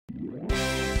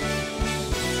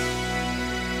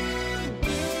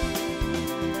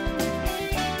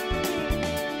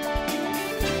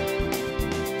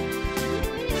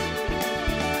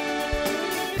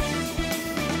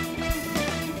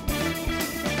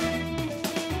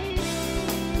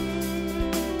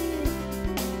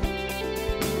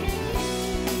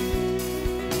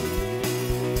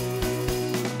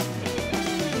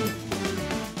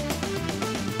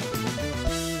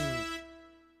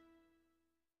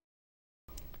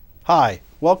Hi,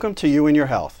 welcome to You and Your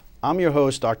Health. I'm your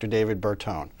host, Dr. David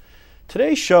Bertone.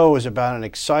 Today's show is about an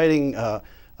exciting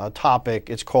topic.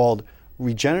 It's called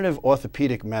regenerative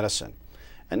orthopedic medicine.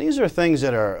 And these are things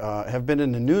that have been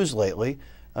in the news lately,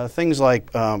 things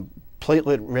like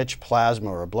platelet-rich plasma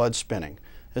or blood spinning.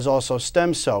 There's also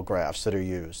stem cell grafts that are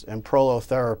used and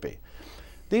prolotherapy.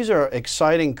 These are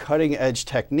exciting cutting-edge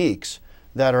techniques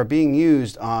that are being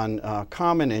used on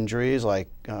common injuries like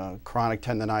chronic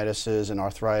tendonitises and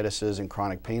arthritises and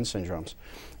chronic pain syndromes.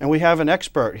 And we have an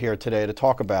expert here today to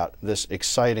talk about this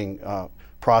exciting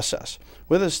process.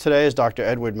 With us today is Dr.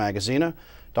 Edward Magazina.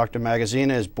 Dr.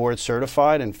 Magazina is board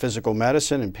certified in physical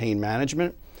medicine and pain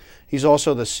management. He's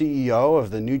also the CEO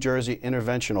of the New Jersey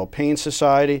Interventional Pain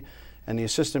Society and the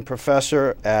assistant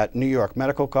professor at New York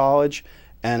Medical College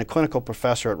and a clinical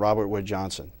professor at Robert Wood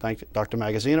Johnson. Thank you, Dr.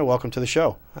 Magazina. Welcome to the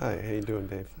show. Hi, how you doing,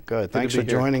 Dave? Good. Thanks for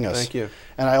joining us. Thank you.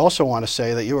 And I also want to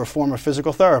say that you were a former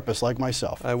physical therapist like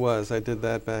myself. I was. I did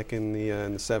that back in the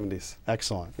 70s.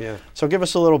 Excellent. Yeah. So give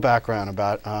us a little background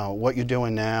about what you're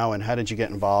doing now and how did you get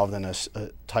involved in this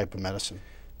type of medicine?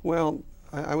 Well,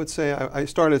 I would say I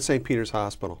started at St. Peter's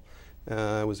Hospital.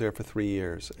 I was there for 3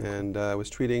 years, and I was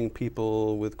treating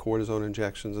people with cortisone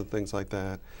injections and things like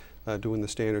that, doing the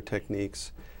standard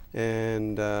techniques.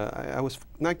 And I was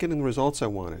not getting the results I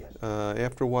wanted.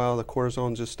 After a while, the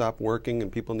cortisone just stopped working,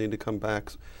 and people need to come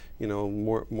back,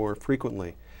 more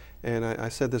frequently. And I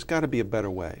said, there's got to be a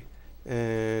better way.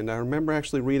 And I remember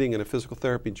actually reading in a physical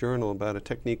therapy journal about a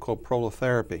technique called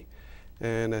prolotherapy.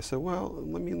 And I said, well,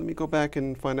 let me go back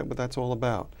and find out what that's all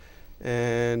about.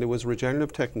 And it was a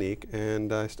regenerative technique,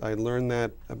 and I learned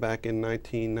that back in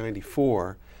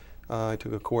 1994. I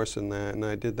took a course in that, and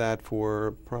I did that for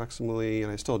approximately,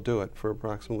 and I still do it, for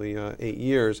approximately 8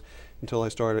 years until I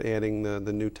started adding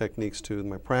the new techniques to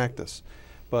my practice.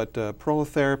 But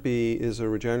prolotherapy is a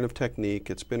regenerative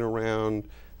technique. It's been around,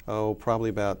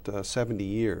 probably about 70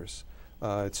 years.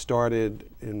 It started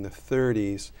in the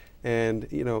 30s, and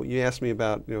you asked me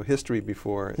about history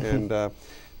before, and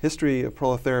history of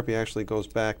prolotherapy actually goes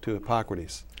back to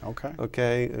Hippocrates. Okay.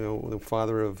 Okay, the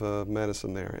father of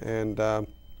medicine there, and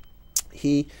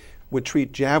he would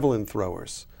treat javelin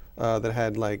throwers that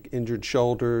had like injured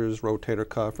shoulders, rotator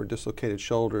cuff, or dislocated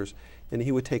shoulders, and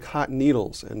he would take hot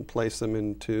needles and place them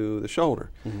into the shoulder.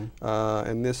 Mm-hmm.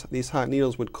 And these hot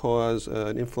needles would cause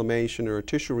an inflammation or a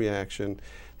tissue reaction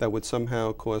that would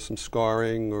somehow cause some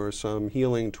scarring or some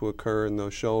healing to occur in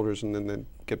those shoulders, and then they'd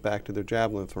get back to their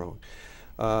javelin throwing.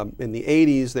 In the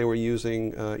 80s, they were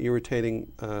using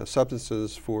irritating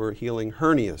substances for healing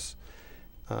hernias.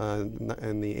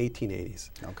 In the 1880s.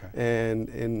 Okay. And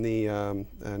in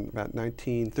about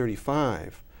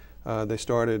 1935, they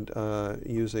started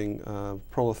using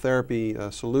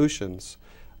prolotherapy solutions.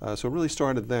 So it really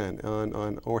started then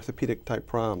on orthopedic type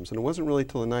problems. And it wasn't really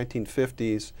till the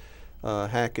 1950s,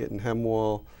 Hackett and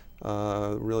Hemwall,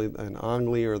 really, and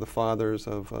Ongley are the fathers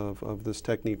of this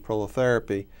technique,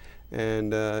 prolotherapy.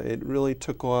 And it really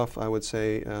took off, I would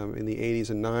say, in the 80s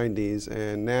and 90s.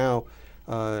 And now,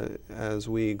 as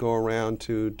we go around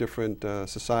to different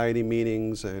society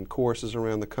meetings and courses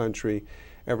around the country,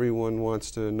 everyone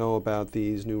wants to know about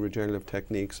these new regenerative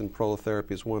techniques, and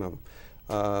prolotherapy is one of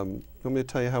them. Want me to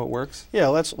tell you how it works? Yeah,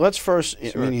 let's first,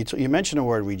 Sure. I mean, you mentioned the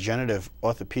word regenerative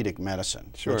orthopedic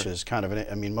medicine, Sure. which is kind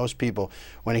of, most people,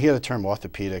 when they hear the term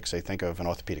orthopedics, they think of an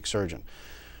orthopedic surgeon.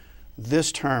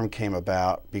 This term came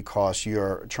about because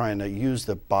you're trying to use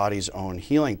the body's own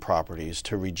healing properties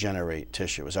to regenerate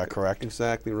tissue. Is that correct?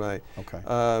 Exactly right. Okay.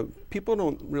 People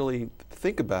don't really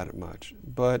think about it much,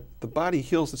 but the body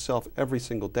heals itself every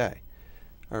single day.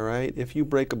 All right? If you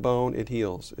break a bone, it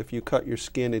heals. If you cut your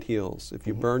skin, it heals. If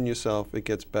you burn yourself, it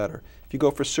gets better. If you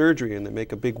go for surgery and they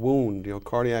make a big wound,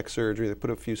 cardiac surgery, they put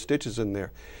a few stitches in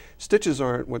there. Stitches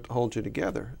aren't what holds you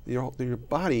together. Your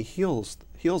body heals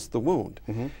the wound.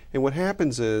 Mm-hmm. And what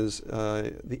happens is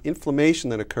the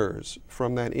inflammation that occurs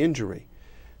from that injury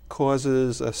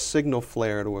causes a signal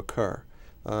flare to occur,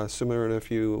 similar to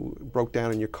if you broke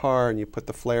down in your car and you put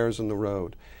the flares in the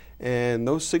road. And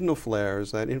those signal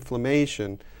flares, that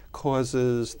inflammation,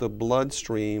 causes the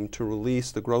bloodstream to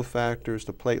release the growth factors,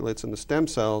 the platelets, and the stem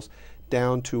cells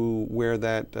down to where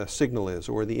that signal is,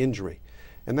 or the injury.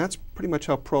 And that's pretty much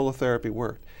how prolotherapy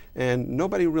worked. And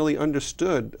nobody really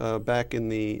understood back in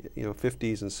the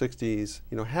 50s and 60s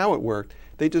how it worked.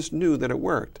 They just knew that it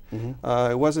worked.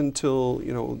 Mm-hmm. It wasn't until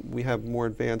we have more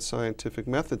advanced scientific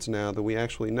methods now that we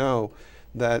actually know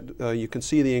that you can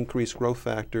see the increased growth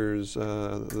factors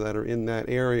that are in that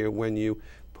area when you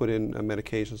put in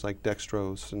medications like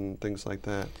dextrose and things like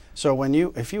that. So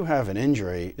if you have an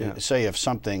injury, say if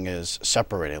something is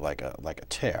separated like a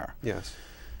tear, yes,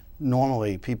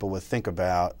 normally people would think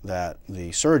about that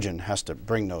the surgeon has to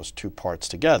bring those two parts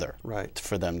together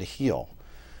for them to heal.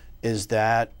 Is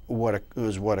that what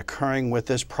is occurring with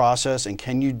this process, and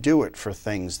can you do it for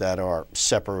things that are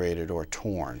separated or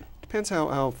torn? Depends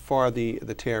how far the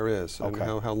tear is and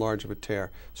how large of a tear.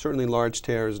 Certainly large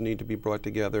tears need to be brought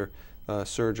together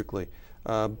surgically.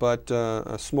 But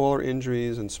smaller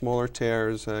injuries and smaller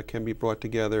tears can be brought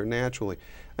together naturally.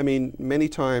 I mean, many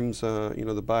times,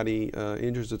 the body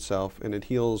injures itself and it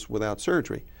heals without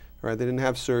surgery. Right? They didn't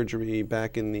have surgery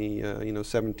back in the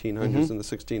 1700s and the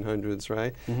 1600s,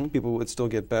 right? People would still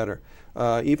get better.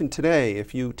 Even today,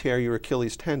 if you tear your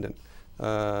Achilles tendon,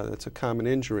 that's a common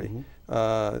injury.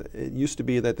 It used to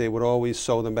be that they would always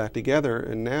sew them back together,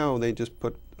 and now they just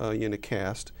put you in a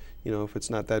cast, if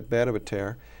it's not that bad of a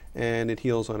tear, and it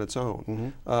heals on its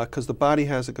own. Because the body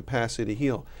has a capacity to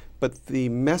heal. But the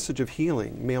message of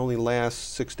healing may only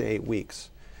last 6 to 8 weeks.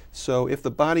 So if the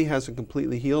body hasn't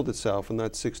completely healed itself in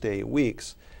that 6 to 8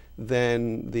 weeks,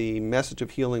 then the message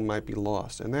of healing might be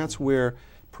lost. And that's where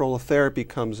prolotherapy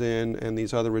comes in and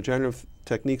these other regenerative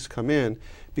techniques come in,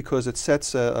 because it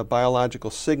sets a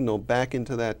biological signal back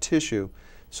into that tissue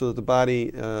so that the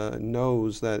body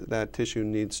knows that that tissue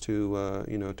needs to,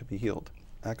 to be healed.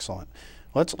 Excellent.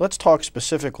 Let's talk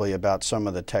specifically about some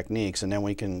of the techniques, and then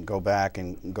we can go back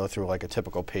and go through like a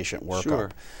typical patient workup. Sure.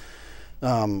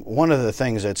 One of the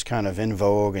things that's kind of in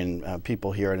vogue, and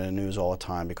people hear it in the news all the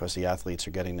time because the athletes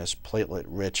are getting this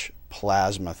platelet-rich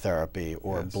plasma therapy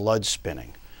or blood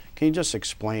spinning. Can you just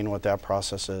explain what that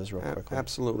process is real quickly?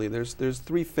 Absolutely. There's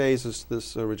 3 phases to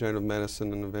this regenerative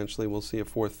medicine, and eventually we'll see a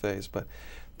 4th phase. But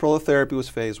prolotherapy was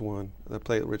phase 1. The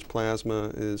platelet-rich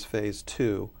plasma is phase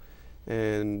 2.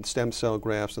 And stem cell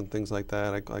grafts and things like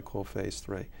that I call phase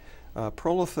 3.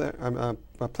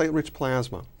 Platelet-rich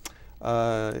plasma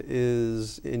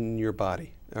is in your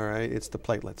body, all right? It's the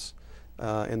platelets.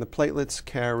 And the platelets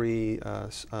carry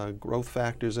growth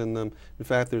factors in them. In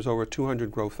fact, there's over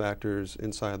 200 growth factors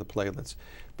inside the platelets.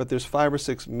 But there's 5 or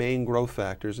 6 main growth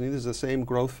factors, and these are the same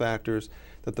growth factors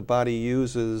that the body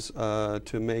uses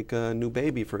to make a new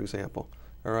baby, for example,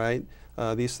 all right?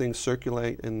 These things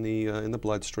circulate in the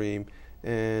bloodstream,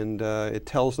 and it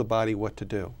tells the body what to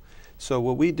do. So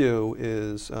what we do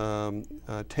is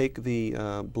take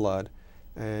the blood,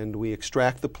 and we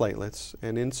extract the platelets,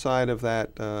 and inside of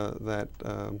that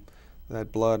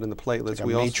blood and the platelets, like a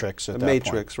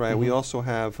matrix, right? We also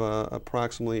have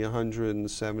approximately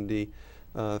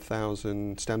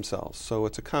 170,000 stem cells. So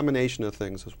it's a combination of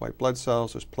things. There's white blood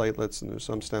cells, there's platelets, and there's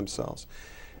some stem cells.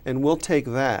 And we'll take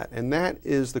that, and that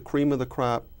is the cream of the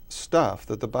crop stuff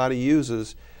that the body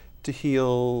uses to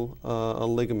heal a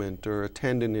ligament or a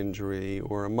tendon injury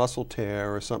or a muscle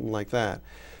tear or something like that.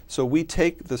 So we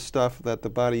take the stuff that the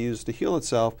body uses to heal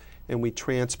itself and we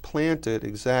transplant it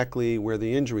exactly where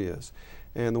the injury is.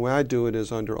 And the way I do it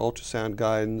is under ultrasound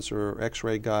guidance or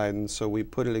x-ray guidance, so we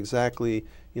put it exactly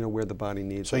where the body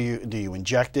needs it. So do you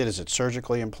inject it? Is it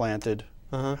surgically implanted?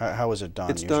 How is it done?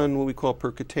 It's done what we call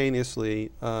percutaneously,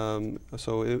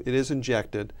 so it is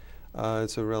injected.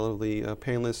 It's a relatively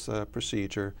painless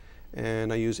procedure,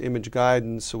 and I use image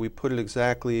guidance, so we put it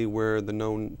exactly where the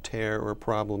known tear or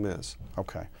problem is.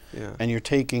 Okay. Yeah. And you're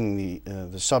taking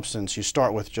the substance. You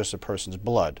start with just a person's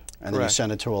blood, and then you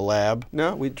send it to a lab.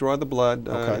 No, we draw the blood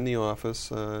in the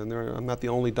office. And I'm not the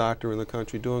only doctor in the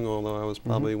country doing it, although I was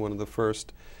probably one of the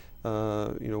first, 1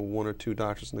 or 2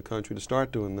 doctors in the country to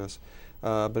start doing this.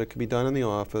 But it can be done in the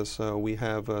office. We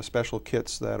have special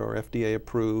kits that are FDA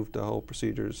approved. The whole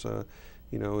procedures,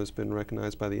 has been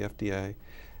recognized by the FDA.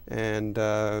 And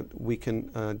we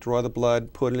can draw the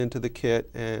blood, put it into the kit,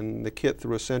 and the kit,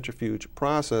 through a centrifuge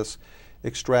process,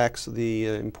 extracts the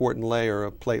important layer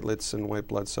of platelets and white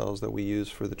blood cells that we use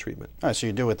for the treatment. All right, so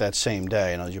you do it that same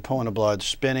day. You're pulling the blood,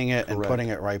 spinning it, and putting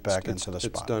it right back into the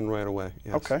spot. It's done right away,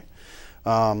 yes. Okay.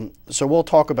 So we'll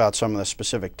talk about some of the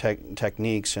specific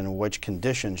techniques and which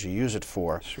conditions you use it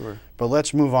for. Sure. But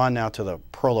let's move on now to the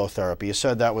prolotherapy. You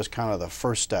said that was kind of the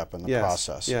first step in the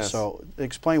process. Yes. So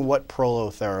explain what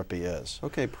prolotherapy is.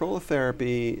 Okay,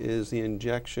 prolotherapy is the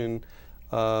injection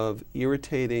of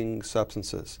irritating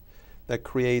substances that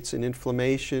creates an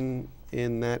inflammation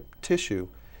in that tissue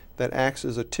that acts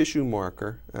as a tissue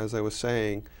marker, as I was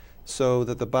saying, so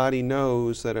that the body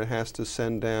knows that it has to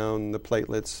send down the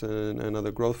platelets and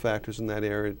other growth factors in that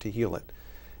area to heal it.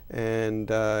 And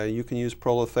you can use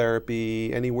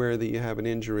prolotherapy anywhere that you have an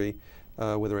injury,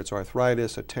 whether it's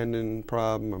arthritis, a tendon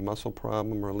problem, a muscle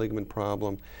problem, or a ligament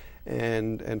problem,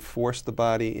 and force the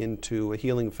body into a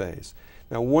healing phase.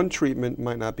 Now, one treatment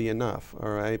might not be enough, all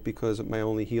right, because it may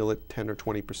only heal at 10 or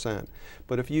 20%.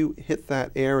 But if you hit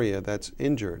that area that's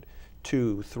injured,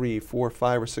 2, 3, 4,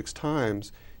 5, or 6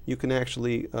 times, you can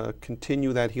actually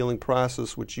continue that healing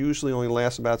process, which usually only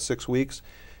lasts about 6 weeks.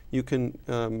 You can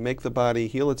make the body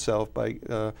heal itself by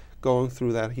going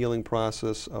through that healing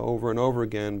process over and over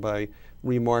again by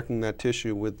remarking that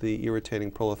tissue with the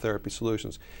irritating prolotherapy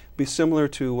solutions. Be similar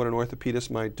to what an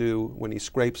orthopedist might do when he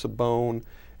scrapes a bone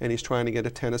and he's trying to get a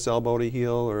tennis elbow to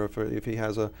heal, or if he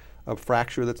has a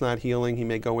fracture that's not healing, he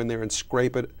may go in there and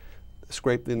scrape the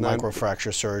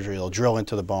microfracture surgery. They'll drill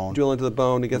into the bone. Drill into the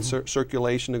bone to get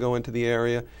circulation to go into the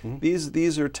area.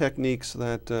 These are techniques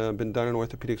that have been done in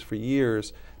orthopedics for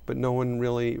years, but no one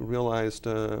really realized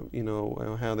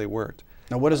how they worked.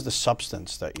 Now, what is the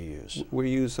substance that you use? We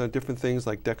use different things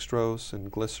like dextrose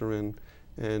and glycerin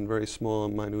and very small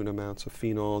and minute amounts of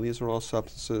phenol. These are all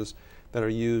substances that are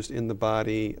used in the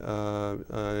body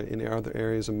in other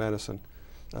areas of medicine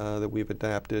that we've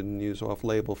adapted and use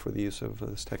off-label for the use of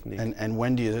this technique. And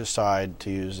when do you decide to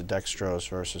use the dextrose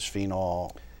versus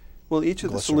phenol? Well, each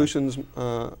of glycerin? the solutions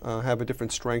have a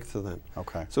different strength to them.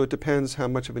 Okay. So it depends how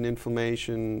much of an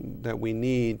inflammation that we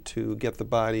need to get the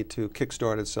body to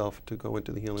kickstart itself to go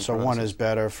into the healing process. So one is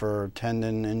better for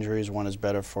tendon injuries, one is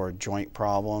better for joint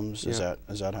problems. Yeah.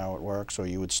 Is that how it works? Or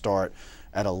you would start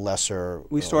at a lesser...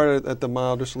 We started at the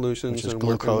milder solutions. Which is and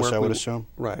glucose, I would assume?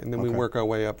 Right, and then we work our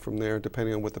way up from there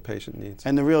depending on what the patient needs.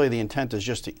 And really the intent is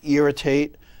just to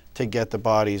irritate to get the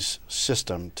body's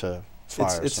system to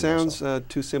fire. It sounds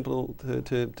too simple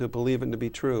to believe and to be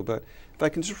true, but if I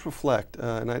can just reflect,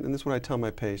 and this is what I tell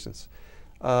my patients,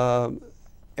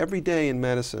 every day in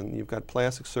medicine you've got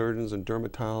plastic surgeons and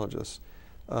dermatologists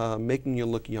making you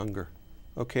look younger.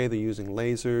 Okay, they're using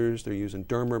lasers, they're using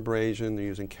dermabrasion, they're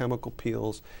using chemical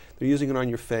peels, they're using it on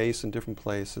your face in different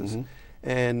places,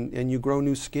 and you grow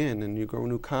new skin and you grow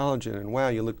new collagen, and wow,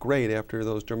 you look great after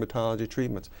those dermatology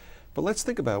treatments. But let's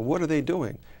think about it. What are they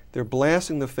doing? They're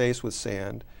blasting the face with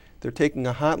sand, they're taking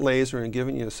a hot laser and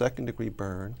giving you a second-degree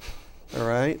burn, all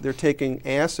right? They're taking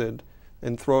acid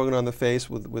and throwing it on the face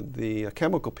with the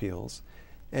chemical peels,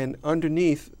 and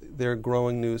underneath they're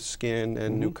growing new skin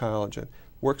and new collagen.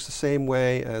 Works the same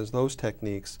way as those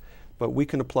techniques, but we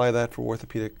can apply that for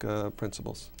orthopedic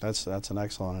principles. That's an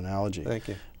excellent analogy. Thank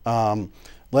you.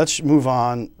 Let's move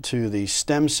on to the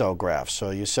stem cell grafts. So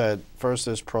you said first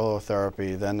there's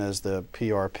prolotherapy, then there's the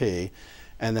PRP,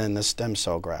 and then the stem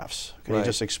cell grafts. Can you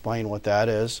just explain what that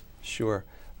is? Sure.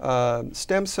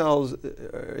 Stem cells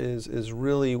is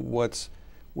really what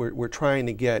we're trying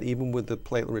to get, even with the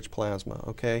platelet-rich plasma,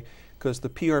 okay? Because the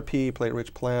PRP,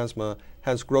 platelet-rich plasma,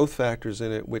 has growth factors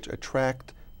in it which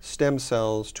attract stem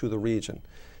cells to the region.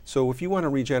 So if you want to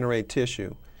regenerate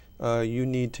tissue, you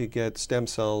need to get stem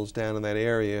cells down in that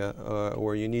area,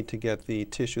 or you need to get the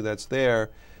tissue that's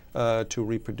there to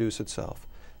reproduce itself.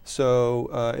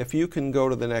 So if you can go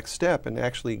to the next step and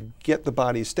actually get the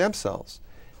body's stem cells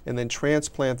and then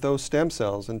transplant those stem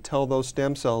cells and tell those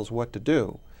stem cells what to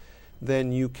do,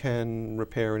 then you can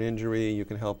repair an injury, you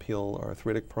can help heal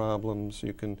arthritic problems,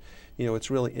 you can,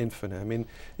 it's really infinite. I mean,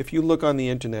 if you look on the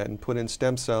internet and put in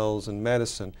stem cells and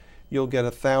medicine, you'll get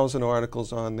 1,000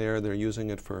 articles on there. They're using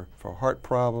it for heart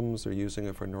problems, they're using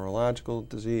it for neurological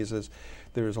diseases.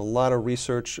 There's a lot of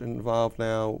research involved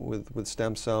now with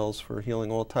stem cells for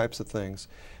healing all types of things.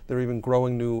 They're even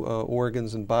growing new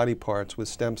organs and body parts with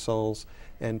stem cells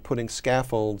and putting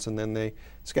scaffolds, and then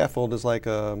scaffold is like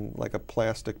a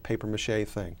plastic paper mache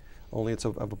thing, only it's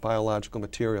of a biological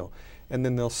material. And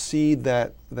then they'll seed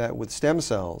that with stem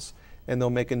cells, and they'll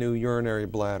make a new urinary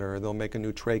bladder, or they'll make a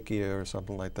new trachea or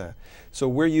something like that. So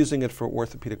we're using it for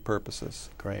orthopedic purposes,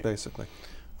 basically.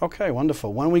 Okay,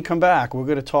 wonderful. When we come back, we're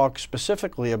going to talk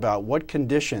specifically about what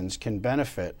conditions can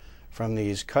benefit from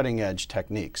these cutting-edge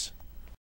techniques.